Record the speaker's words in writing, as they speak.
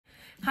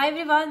Hi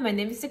everyone, my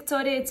name is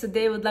Victoria.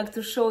 Today I would like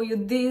to show you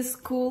this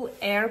cool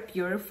air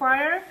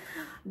purifier.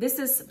 This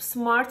is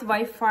smart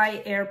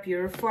Wi-Fi air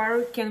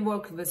purifier. Can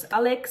work with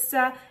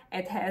Alexa.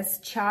 It has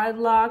child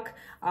lock,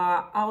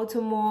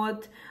 auto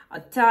mode, a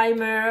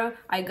timer.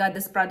 I got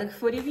this product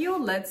for review.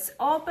 Let's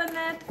open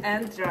it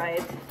and try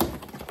it.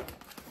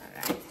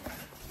 Alright.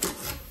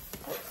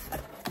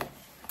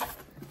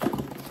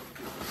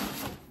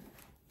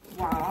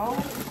 Wow.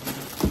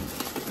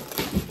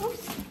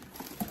 Oops.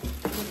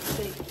 Let's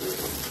take this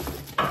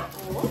off.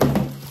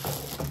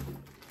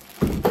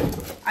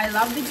 I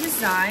love the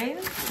design.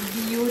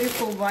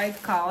 Beautiful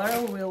white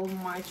color will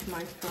match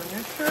my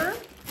furniture.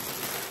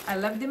 I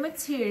love the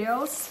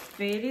materials,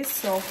 very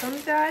soft on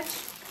touch.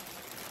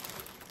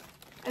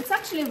 It's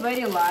actually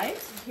very light.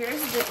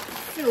 Here's the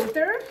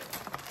filter.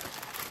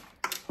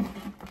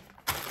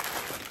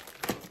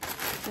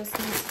 Just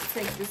need to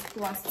take this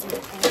plastic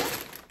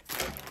off.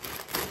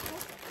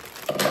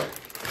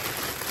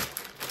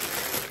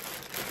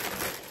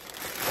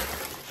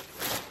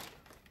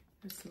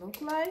 This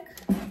look like.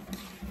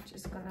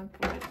 Just gonna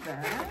put it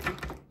back.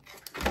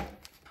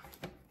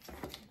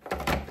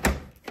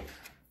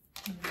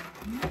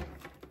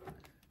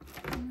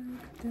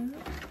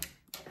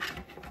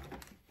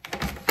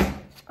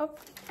 Oh.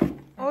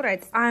 All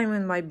right, I'm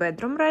in my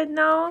bedroom right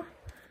now.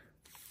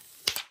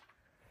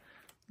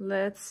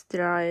 Let's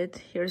try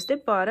it. Here's the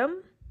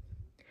bottom.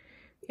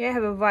 Yeah, I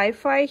have a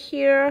Wi-Fi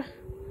here.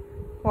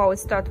 Wow, it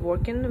started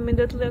working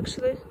immediately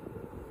actually.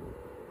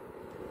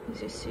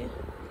 As you see,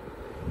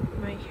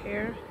 my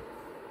hair.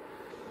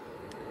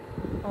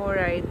 All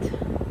right.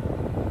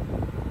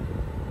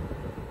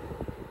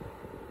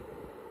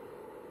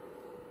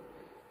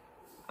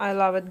 I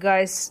love it,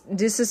 guys.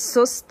 This is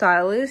so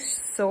stylish,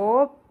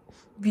 so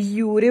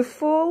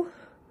beautiful.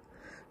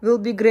 Will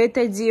be great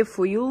idea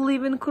for your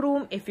living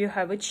room if you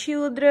have a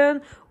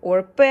children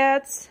or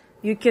pets.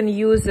 You can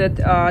use it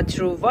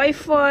through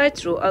Wi-Fi,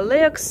 through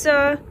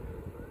Alexa.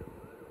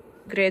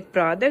 Great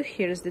product.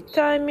 Here's the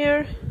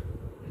timer.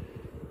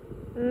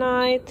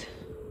 Night.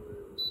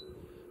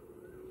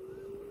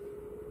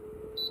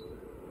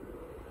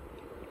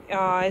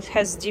 It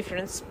has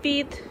different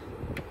speed.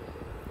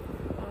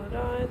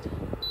 Alright.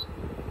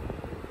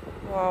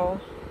 Wow.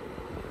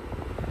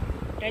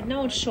 Right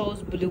now it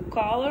shows blue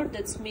color.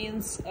 That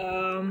means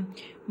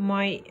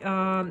my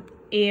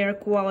air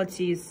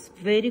quality is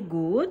very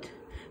good.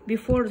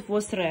 Before it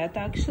was red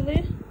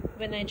actually,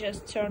 when I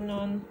just turned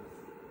on.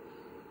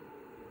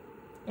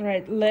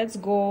 Alright, let's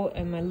go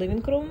in my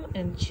living room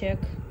and check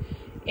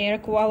air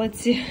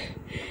quality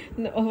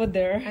over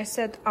there. I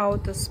set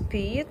auto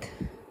speed.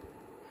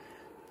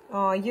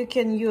 You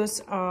can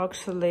use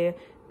actually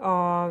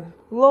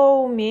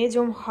low,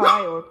 medium,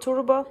 high or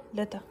turbo.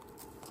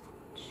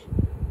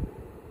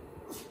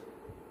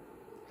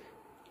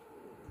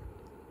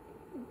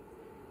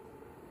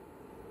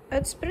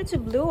 It's pretty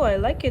blue. I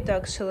like it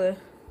actually.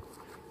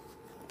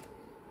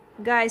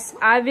 Guys,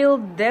 I will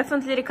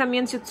definitely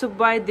recommend you to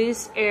buy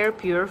this air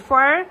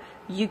purifier.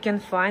 You can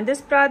find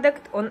this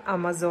product on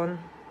Amazon.